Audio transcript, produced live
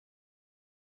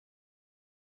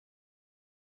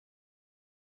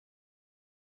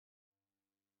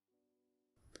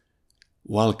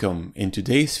Welcome. In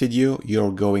today's video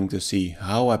you're going to see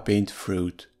how I paint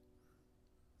fruit.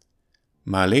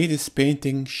 My latest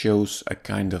painting shows a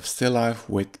kind of still life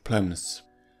with plums.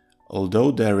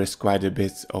 Although there is quite a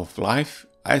bit of life,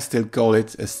 I still call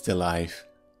it a still life.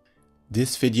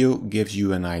 This video gives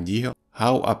you an idea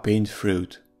how I paint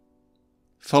fruit.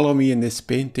 Follow me in this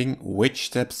painting which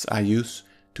steps I use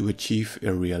to achieve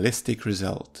a realistic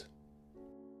result.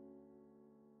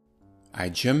 I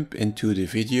jump into the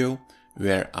video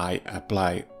where I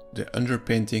apply the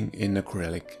underpainting in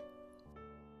acrylic.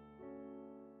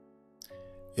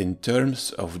 In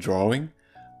terms of drawing,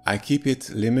 I keep it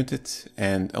limited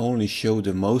and only show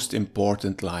the most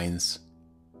important lines.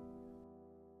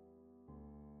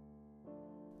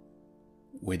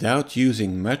 Without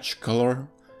using much color,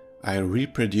 I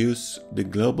reproduce the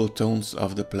global tones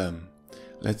of the plum.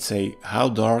 Let's say how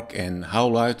dark and how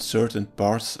light certain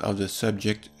parts of the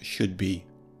subject should be.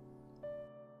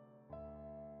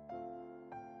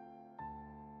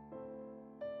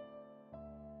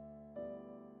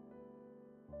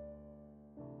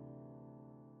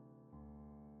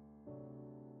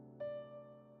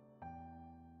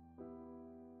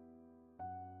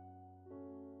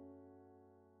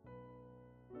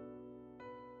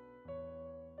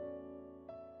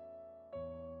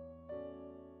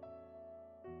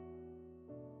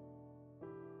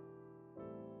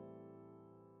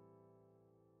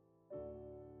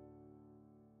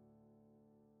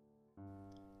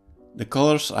 The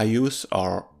colors I use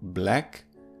are black,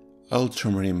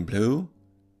 ultramarine blue,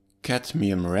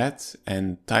 cadmium red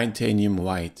and titanium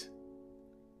white.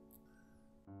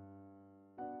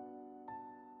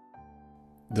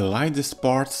 The lightest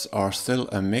parts are still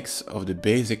a mix of the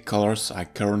basic colors I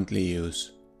currently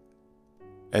use.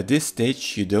 At this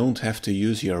stage you don't have to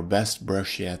use your best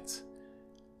brush yet.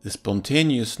 The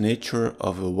spontaneous nature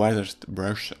of a weathered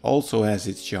brush also has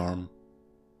its charm.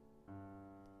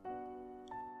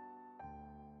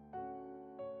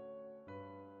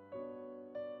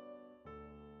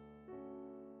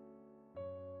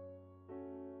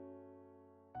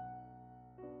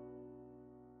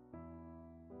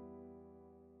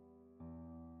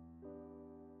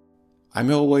 I'm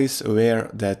always aware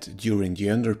that during the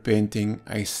underpainting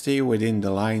I stay within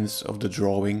the lines of the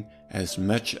drawing as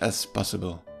much as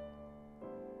possible.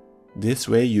 This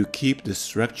way you keep the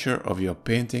structure of your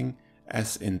painting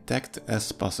as intact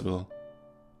as possible.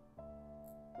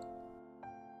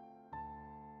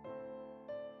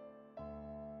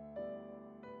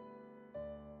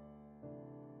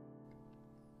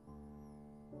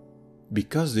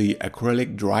 Because the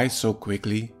acrylic dries so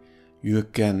quickly, you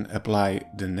can apply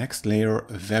the next layer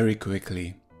very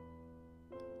quickly.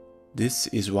 This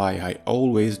is why I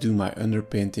always do my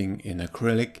underpainting in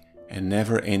acrylic and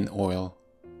never in oil.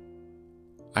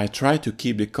 I try to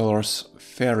keep the colors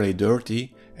fairly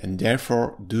dirty and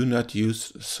therefore do not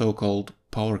use so-called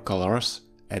power colors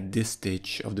at this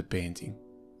stage of the painting.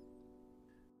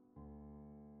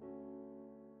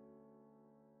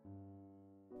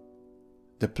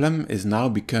 The plum is now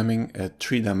becoming a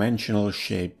three-dimensional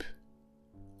shape.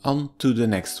 On to the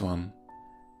next one.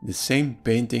 The same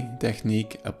painting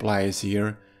technique applies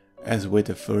here as with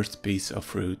the first piece of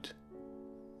fruit.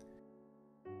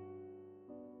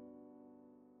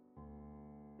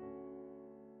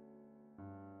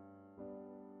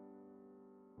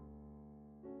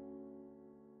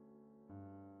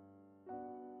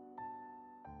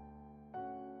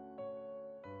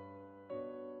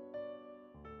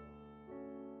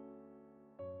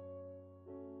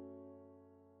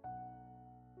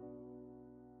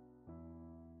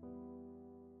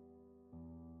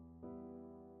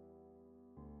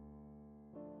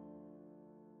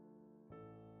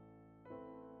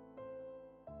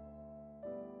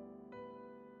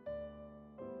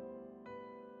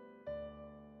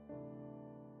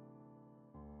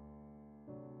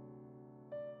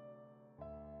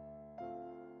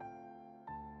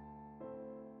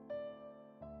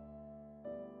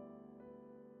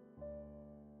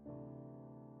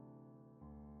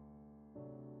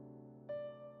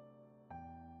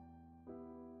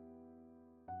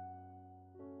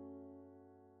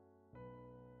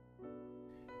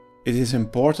 It is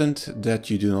important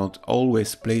that you do not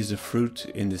always place the fruit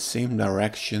in the same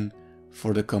direction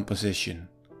for the composition,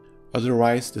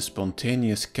 otherwise the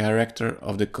spontaneous character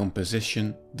of the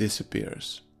composition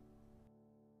disappears.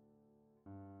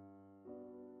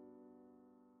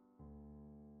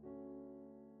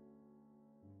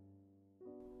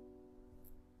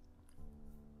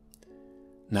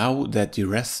 Now that the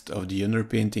rest of the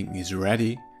underpainting is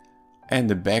ready and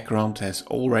the background has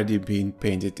already been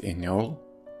painted in oil,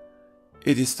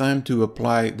 it is time to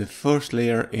apply the first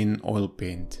layer in oil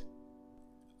paint.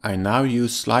 I now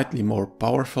use slightly more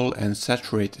powerful and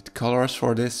saturated colors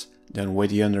for this than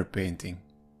with the underpainting.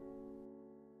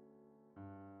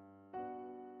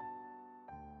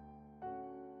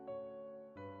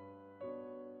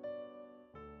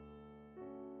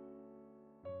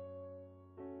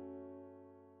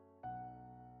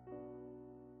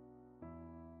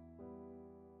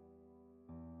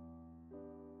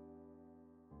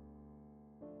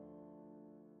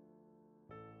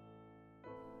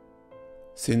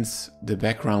 Since the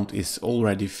background is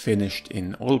already finished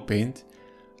in oil paint,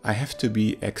 I have to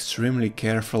be extremely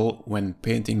careful when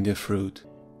painting the fruit.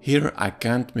 Here I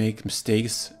can't make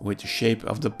mistakes with the shape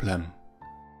of the plum.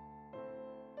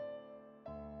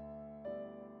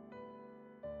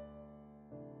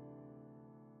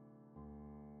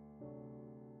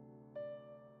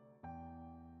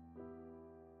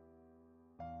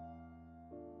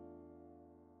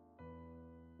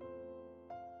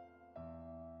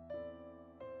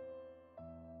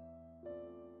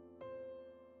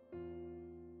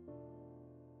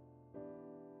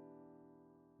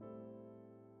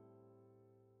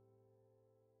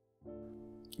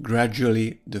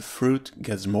 Gradually, the fruit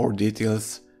gets more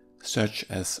details, such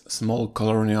as small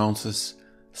color nuances,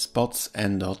 spots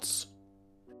and dots.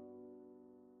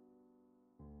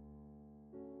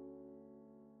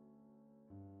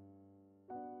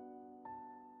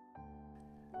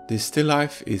 This still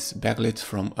life is backlit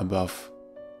from above.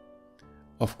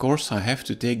 Of course, I have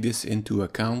to take this into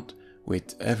account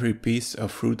with every piece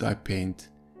of fruit I paint.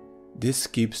 This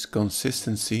keeps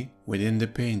consistency within the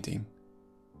painting.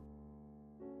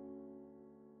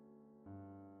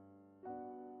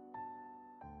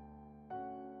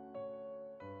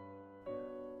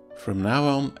 From now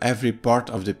on, every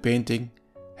part of the painting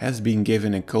has been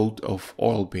given a coat of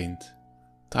oil paint.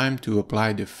 Time to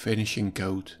apply the finishing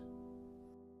coat.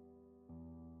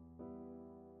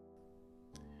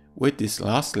 With this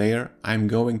last layer, I'm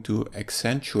going to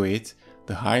accentuate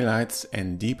the highlights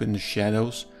and deepen the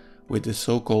shadows with the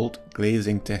so-called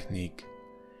glazing technique.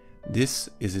 This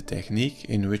is a technique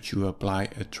in which you apply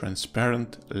a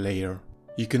transparent layer.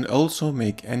 You can also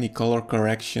make any color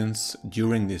corrections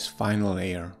during this final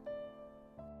layer.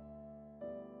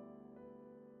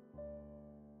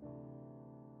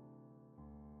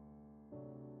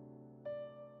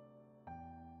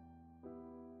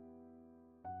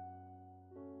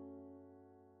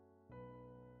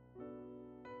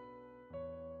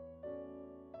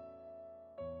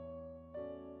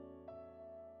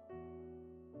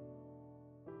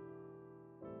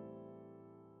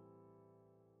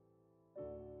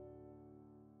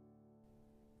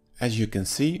 As you can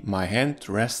see, my hand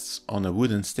rests on a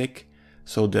wooden stick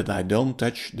so that I don't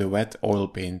touch the wet oil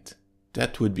paint.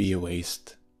 That would be a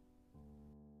waste.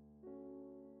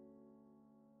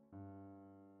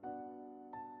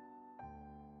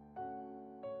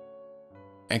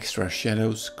 Extra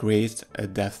shadows create a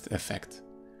depth effect.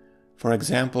 For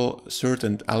example,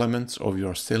 certain elements of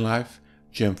your still life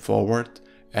jump forward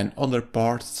and other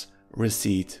parts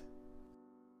recede.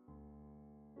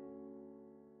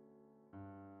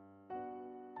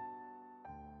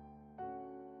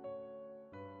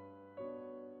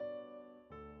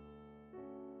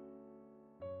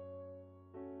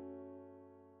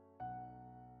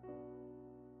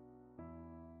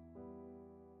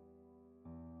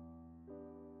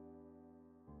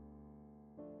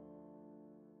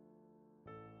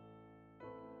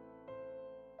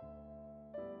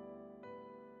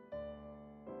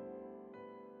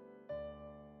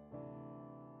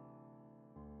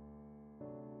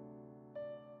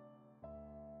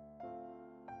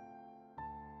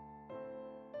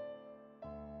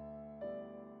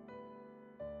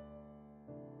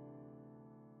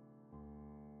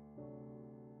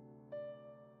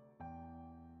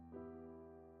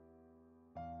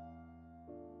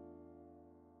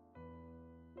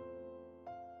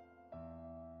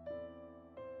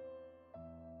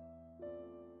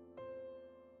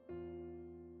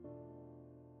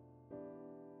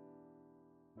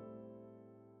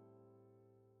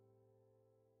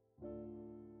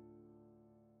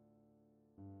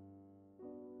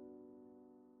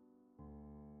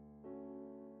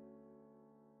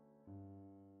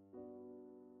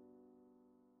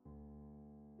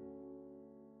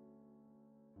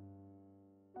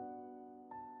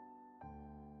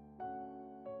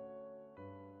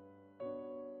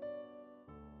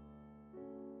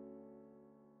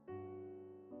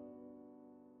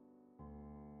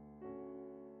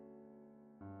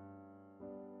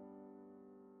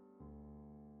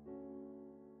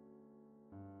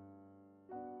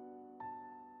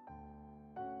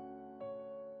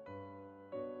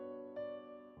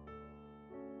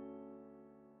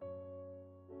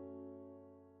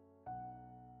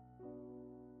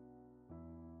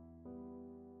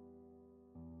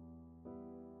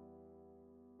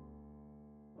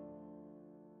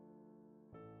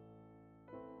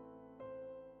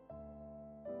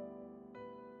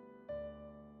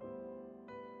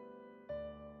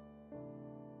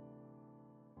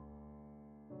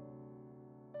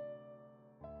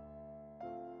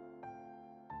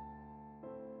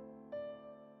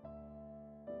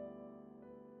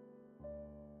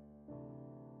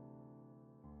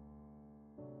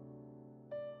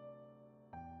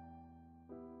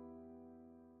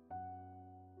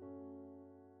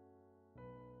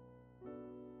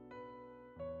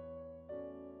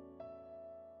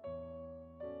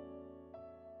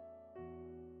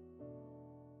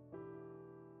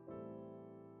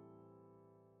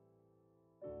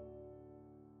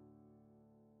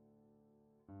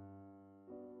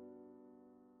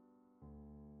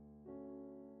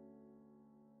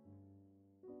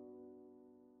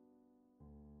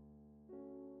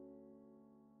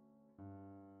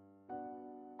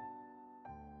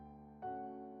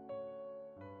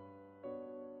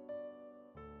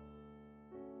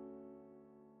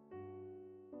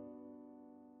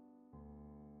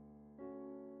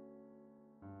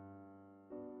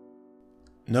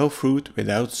 No fruit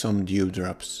without some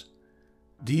dewdrops.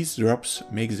 These drops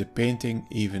make the painting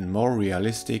even more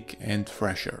realistic and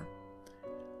fresher.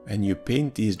 When you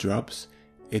paint these drops,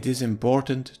 it is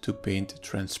important to paint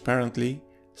transparently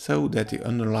so that the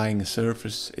underlying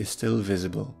surface is still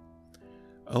visible.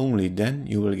 Only then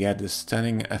you will get a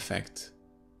stunning effect.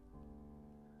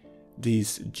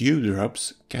 These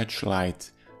dewdrops catch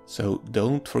light, so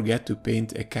don't forget to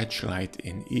paint a catch light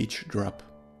in each drop.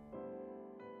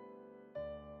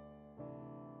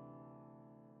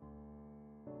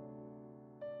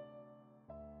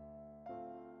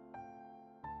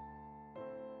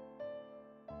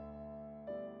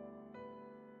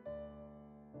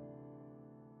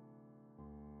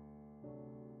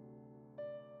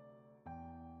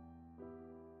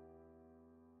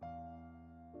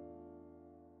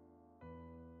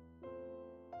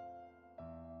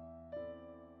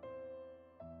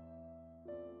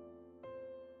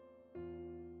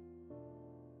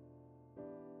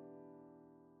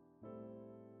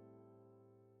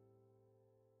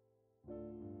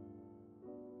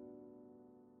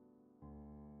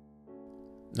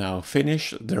 Now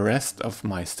finish the rest of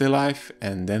my still life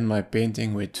and then my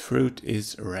painting with fruit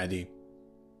is ready.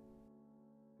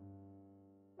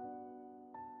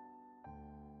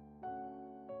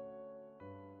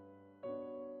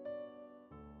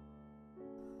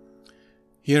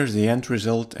 Here's the end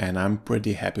result and I'm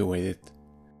pretty happy with it.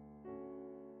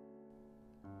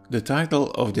 The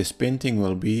title of this painting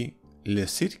will be Le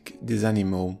Cirque des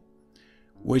Animaux,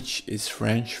 which is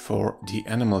French for the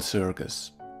animal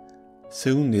circus.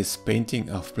 Soon this painting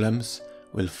of plums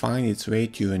will find its way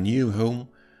to a new home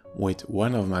with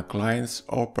one of my clients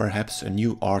or perhaps a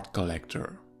new art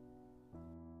collector.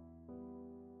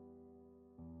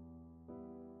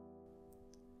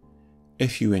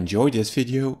 If you enjoyed this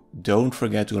video, don't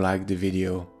forget to like the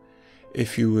video.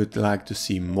 If you would like to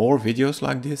see more videos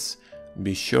like this,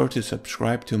 be sure to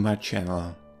subscribe to my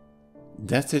channel.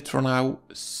 That's it for now,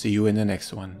 see you in the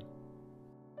next one.